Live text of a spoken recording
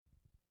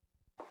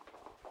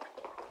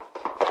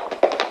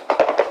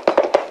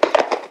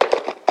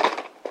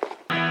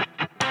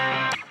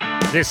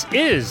This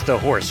is the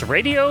Horse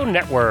Radio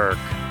Network.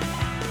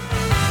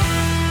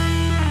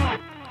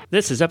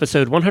 This is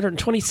episode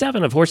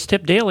 127 of Horse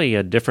Tip Daily,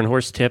 a different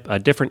horse tip, a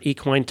different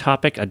equine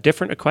topic, a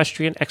different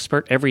equestrian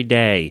expert every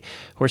day.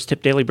 Horse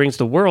Tip Daily brings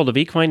the world of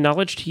equine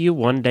knowledge to you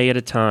one day at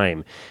a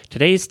time.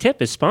 Today's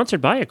tip is sponsored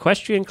by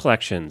Equestrian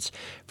Collections,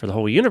 for the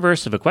whole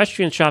universe of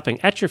equestrian shopping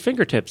at your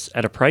fingertips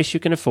at a price you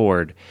can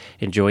afford.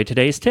 Enjoy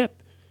today's tip.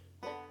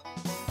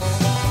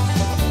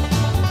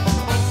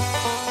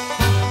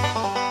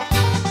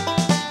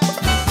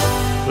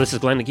 This is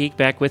Glenn the Geek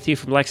back with you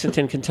from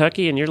Lexington,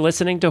 Kentucky, and you're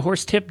listening to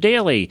Horse Tip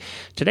Daily.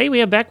 Today we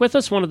have back with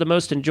us one of the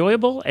most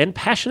enjoyable and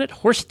passionate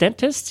horse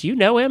dentists. You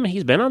know him.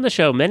 He's been on the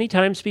show many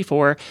times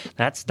before.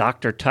 That's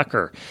Dr.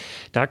 Tucker.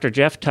 Dr.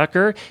 Jeff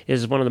Tucker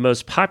is one of the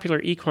most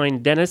popular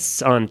equine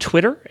dentists on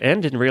Twitter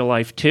and in real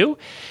life, too.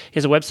 He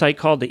has a website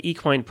called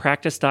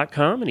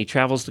theequinepractice.com, and he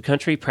travels the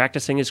country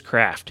practicing his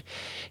craft.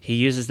 He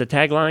uses the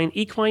tagline,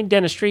 Equine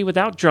Dentistry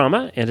Without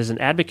Drama, and is an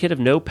advocate of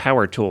no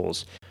power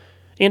tools.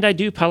 And I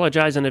do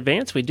apologize in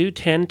advance. We do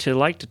tend to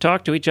like to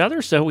talk to each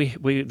other, so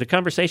the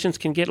conversations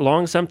can get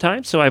long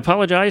sometimes. So I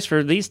apologize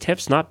for these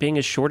tips not being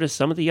as short as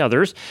some of the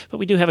others, but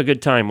we do have a good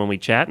time when we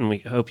chat, and we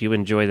hope you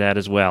enjoy that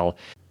as well.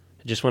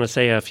 I just want to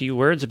say a few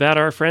words about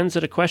our friends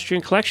at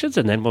Equestrian Collections,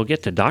 and then we'll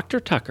get to Dr.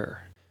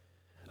 Tucker.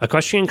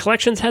 Equestrian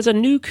Collections has a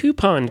new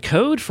coupon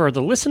code for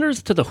the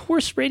listeners to the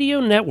Horse Radio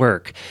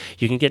Network.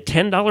 You can get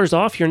 $10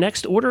 off your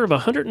next order of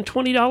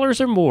 $120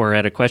 or more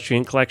at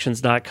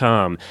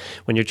equestriancollections.com.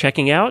 When you're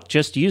checking out,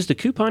 just use the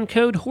coupon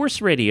code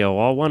HORSERADIO,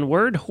 all one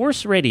word,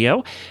 Horse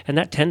Radio, and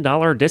that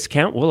 $10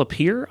 discount will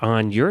appear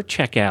on your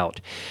checkout.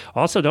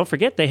 Also, don't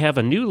forget they have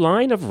a new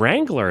line of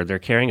Wrangler. They're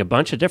carrying a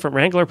bunch of different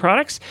Wrangler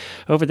products.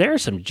 Over there,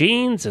 some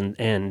jeans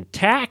and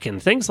tack and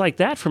things like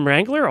that from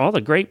Wrangler, all the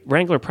great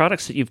Wrangler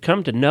products that you've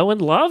come to know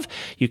and love.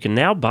 You can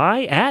now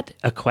buy at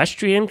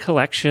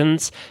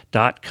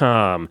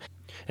equestriancollections.com.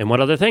 And one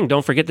other thing,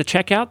 don't forget to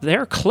check out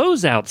their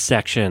closeout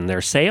section.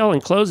 Their sale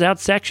and closeout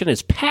section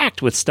is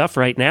packed with stuff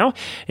right now.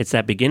 It's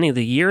that beginning of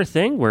the year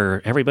thing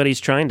where everybody's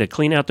trying to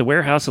clean out the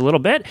warehouse a little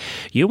bit.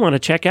 You want to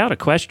check out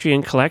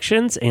Equestrian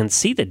Collections and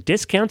see the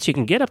discounts. You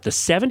can get up to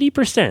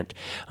 70%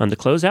 on the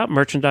closeout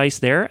merchandise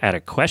there at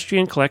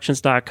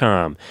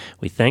equestriancollections.com.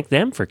 We thank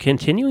them for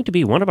continuing to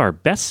be one of our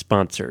best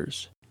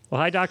sponsors. Well,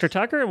 hi, Dr.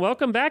 Tucker, and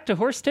welcome back to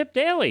Horse Tip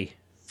Daily.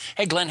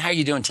 Hey, Glenn, how are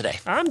you doing today?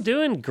 I'm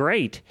doing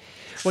great.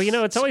 Well, you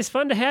know, it's always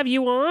fun to have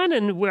you on,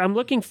 and I'm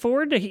looking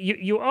forward to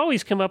you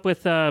always come up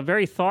with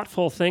very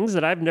thoughtful things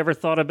that I've never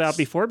thought about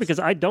before, because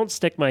I don't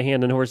stick my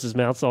hand in horses'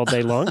 mouths all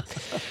day long.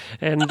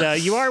 And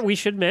we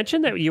should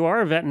mention that you are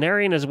a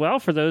veterinarian as well,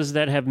 for those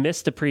that have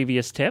missed the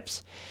previous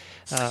tips.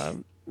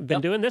 Been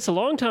doing this a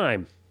long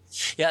time.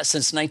 Yeah,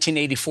 since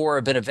 1984,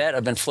 I've been a vet.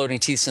 I've been floating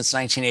teeth since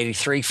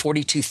 1983,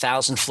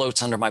 42,000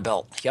 floats under my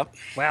belt. Yep.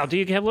 Wow. Do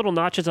you have little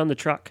notches on the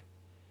truck?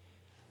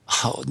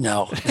 Oh,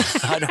 no.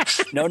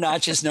 No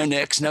notches, no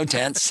nicks, no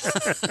dents.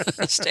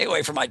 Stay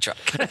away from my truck.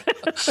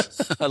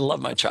 I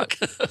love my truck.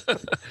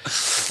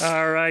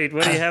 All right.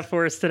 What do you have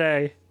for us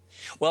today?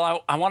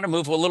 Well, I want to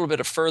move a little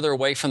bit further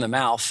away from the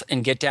mouth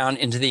and get down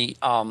into the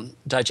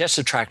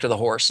digestive tract of the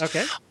horse.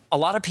 Okay. A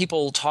lot of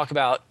people talk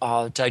about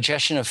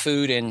digestion of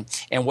food and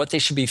what they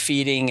should be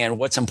feeding and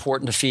what's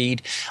important to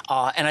feed.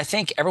 And I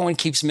think everyone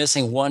keeps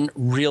missing one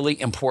really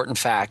important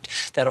fact,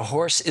 that a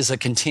horse is a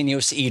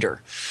continuous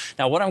eater.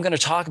 Now, what I'm going to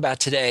talk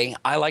about today,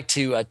 I like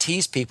to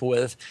tease people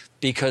with,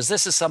 because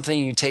this is something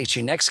you take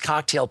to your next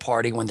cocktail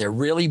party when they're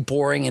really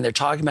boring and they're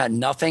talking about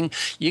nothing.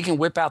 You can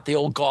whip out the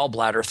old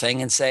gallbladder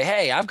thing and say,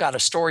 hey, I've got a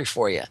story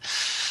for you.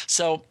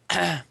 So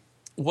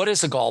what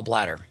is a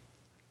gallbladder?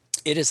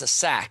 It is a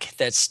sac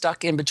that's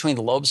stuck in between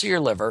the lobes of your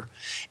liver,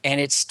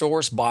 and it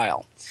stores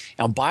bile.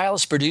 Now, bile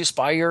is produced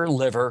by your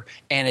liver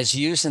and is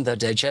used in the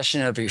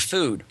digestion of your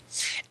food.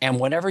 And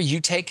whenever you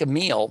take a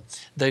meal,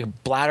 the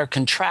bladder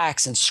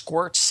contracts and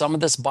squirts some of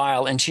this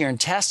bile into your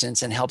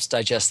intestines and helps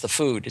digest the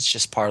food. It's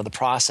just part of the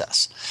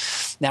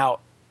process.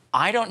 Now,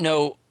 I don't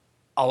know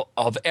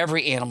of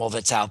every animal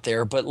that's out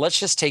there, but let's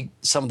just take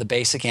some of the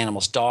basic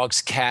animals: dogs,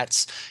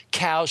 cats,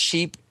 cows,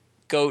 sheep,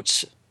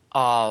 goats,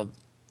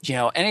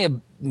 any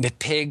of the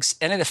pigs,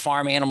 any of the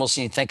farm animals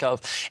you think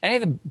of, any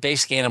of the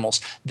basic animals,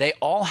 they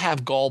all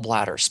have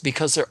gallbladders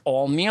because they're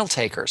all meal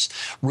takers.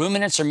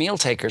 Ruminants are meal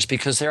takers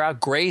because they're out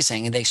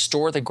grazing and they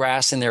store the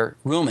grass in their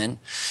rumen,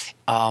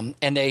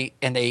 and they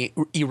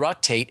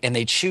eructate and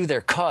they chew their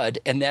cud,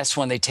 and that's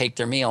when they take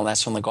their meal, and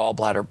that's when the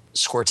gallbladder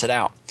squirts it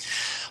out.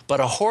 But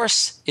a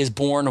horse is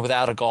born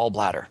without a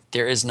gallbladder.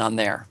 There is none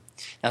there.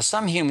 Now,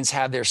 some humans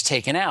have theirs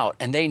taken out,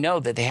 and they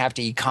know that they have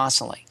to eat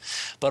constantly.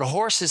 But a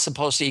horse is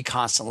supposed to eat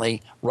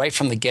constantly right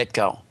from the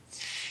get-go.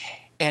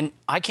 And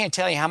I can't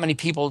tell you how many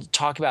people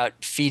talk about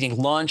feeding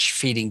lunch,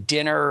 feeding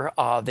dinner.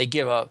 They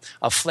give a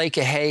flake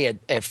of hay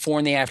at 4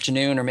 in the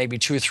afternoon, or maybe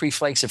 2 or 3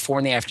 flakes at 4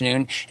 in the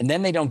afternoon, and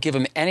then they don't give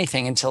them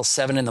anything until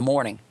 7 in the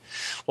morning.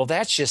 Well,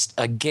 that's just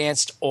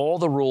against all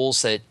the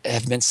rules that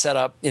have been set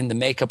up in the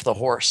makeup of the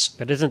horse.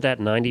 But isn't that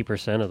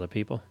 90% of the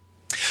people?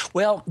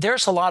 Well,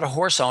 there's a lot of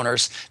horse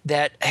owners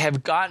that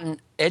have gotten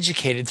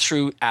educated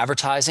through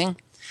advertising,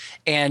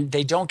 and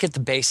they don't get the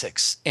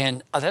basics.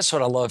 And that's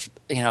what I love,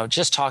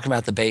 just talking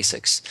about the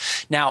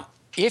basics. Now,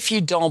 if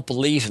you don't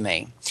believe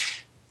me,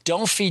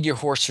 don't feed your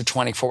horse for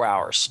 24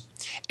 hours.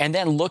 And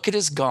then look at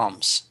his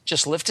gums.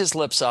 Just lift his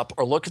lips up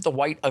or look at the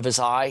white of his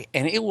eye,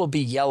 and it will be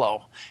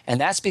yellow.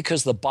 And that's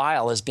because the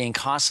bile is being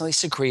constantly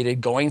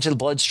secreted, going to the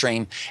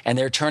bloodstream, and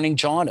they're turning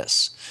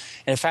jaundice.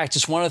 And in fact,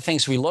 it's one of the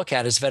things we look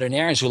at as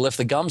veterinarians. We lift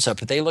the gums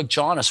up. If they look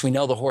jaundice, we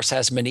know the horse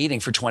hasn't been eating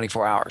for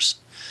 24 hours.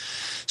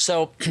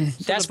 So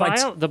that's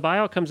the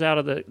bile comes out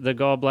of the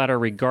gallbladder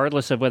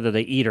regardless of whether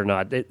they eat or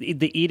not.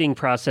 The eating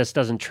process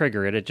doesn't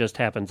trigger it. It just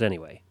happens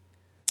anyway.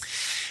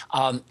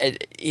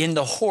 In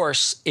the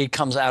horse, it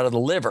comes out of the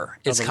liver.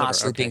 It's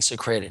constantly being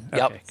secreted.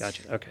 Okay,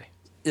 gotcha. Okay.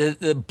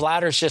 The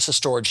bladder is just a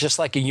storage, just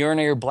like a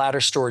urinary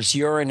bladder stores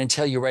urine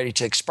until you're ready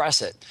to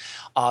express it.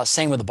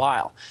 Same with the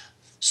bile.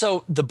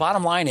 So the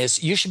bottom line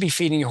is you should be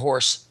feeding your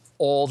horse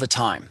all the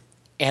time,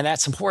 and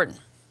that's important.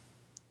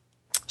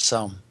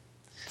 So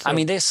I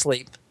mean, they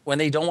sleep. When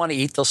they don't want to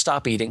eat, they'll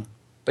stop eating,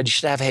 but you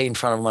should have hay in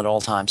front of them at all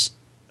times.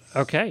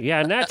 Okay,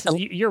 yeah, and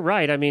you're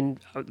right. I mean,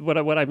 what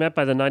I meant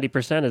by the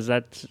 90% is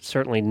that's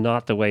certainly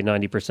not the way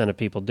 90% of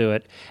people do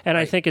it, and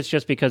right. I think it's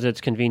just because it's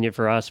convenient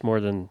for us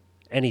more than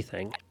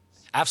anything.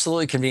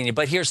 Absolutely convenient.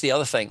 But here's the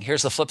other thing.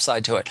 Here's the flip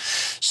side to it.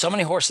 So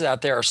many horses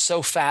out there are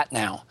so fat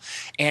now,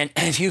 and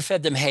if you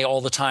fed them hay all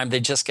the time, they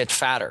just get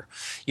fatter.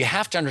 You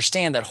have to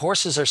understand that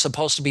horses are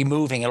supposed to be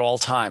moving at all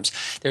times.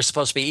 They're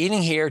supposed to be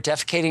eating here,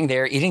 defecating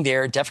there, eating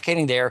there,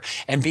 defecating there,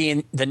 and be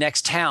in the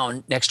next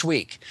town next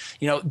week.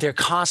 They're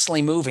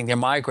constantly moving. They're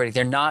migrating.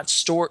 They're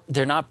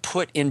not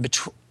put in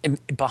between.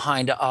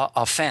 Behind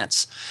a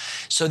fence.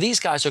 So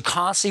these guys are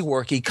constantly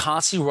working,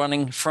 constantly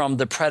running from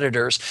the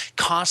predators,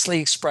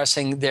 constantly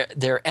expressing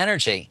their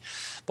energy.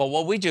 But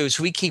what we do is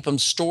we keep them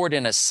stored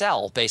in a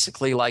cell,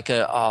 basically like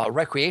a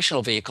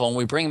recreational vehicle, and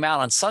we bring them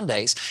out on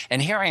Sundays.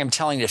 And here I am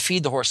telling you to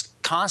feed the horse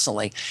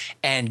constantly,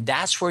 and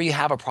that's where you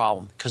have a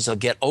problem because they'll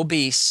get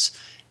obese,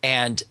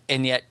 and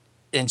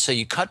so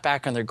you cut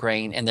back on their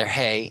grain and their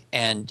hay,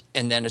 and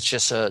then it's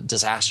just a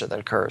disaster that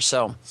occurs.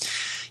 So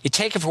you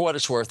take it for what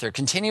it's worth. They're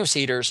continuous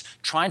eaters.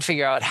 Try and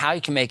figure out how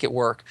you can make it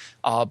work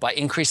by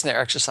increasing their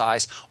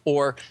exercise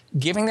or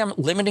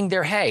limiting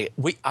their hay.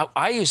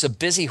 I use a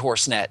busy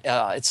horse net.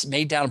 It's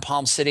made down in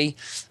Palm City.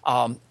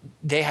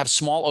 They have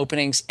small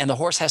openings, and the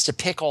horse has to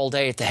pick all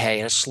day at the hay,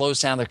 and it slows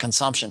down their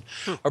consumption.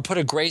 Or put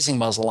a grazing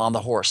muzzle on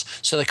the horse.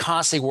 So they're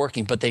constantly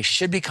working, but they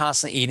should be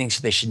constantly eating, so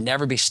they should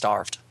never be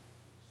starved.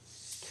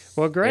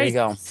 Well, great.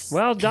 There you go.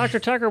 Well, Dr.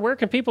 Tucker, where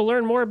can people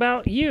learn more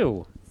about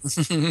you?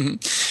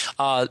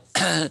 At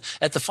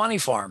the Funny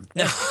Farm.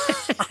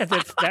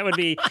 That would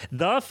be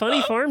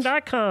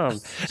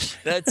thefunnyfarm.com.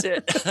 That's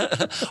it.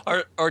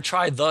 or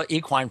try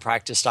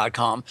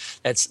theequinepractice.com.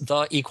 That's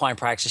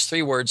theequinepractice,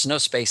 3 words, no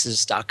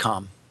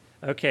spaces.com.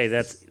 Okay,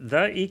 that's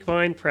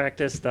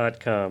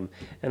theequinepractice.com.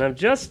 And I'm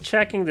just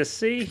checking to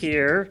see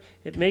here.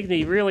 It made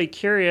me really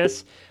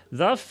curious.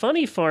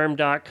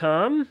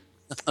 Thefunnyfarm.com.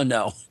 Oh,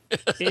 no.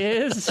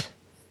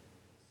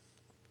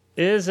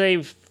 is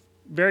a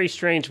very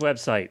strange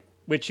website,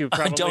 which you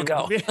probably don't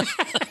go.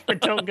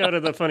 Don't go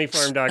to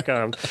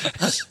thefunnyfarm.com.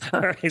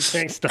 All right,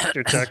 thanks,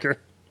 Dr. Tucker.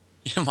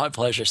 My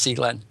pleasure. See you,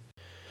 Glenn.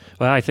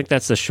 Well, I think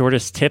that's the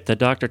shortest tip that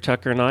Dr.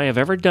 Tucker and I have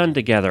ever done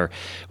together.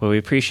 Well, we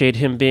appreciate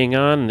him being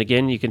on. And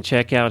again, you can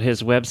check out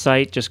his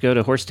website. Just go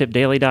to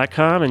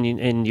horsetipdaily.com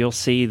and you'll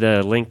see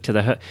the link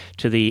to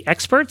the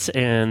experts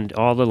and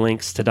all the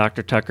links to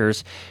Dr.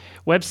 Tucker's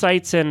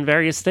websites and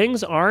various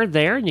things are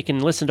there, and you can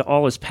listen to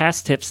all his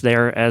past tips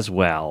there as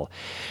well.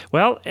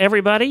 Well,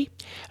 everybody,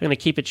 I'm going to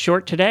keep it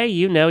short today.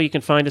 You can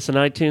find us on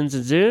iTunes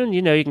and Zune.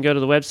 You can go to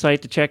the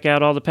website to check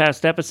out all the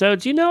past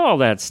episodes. All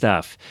that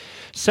stuff.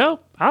 So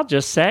I'll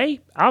just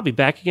say I'll be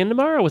back again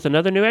tomorrow with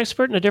another new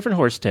expert and a different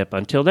horse tip.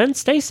 Until then,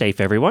 stay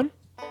safe, everyone.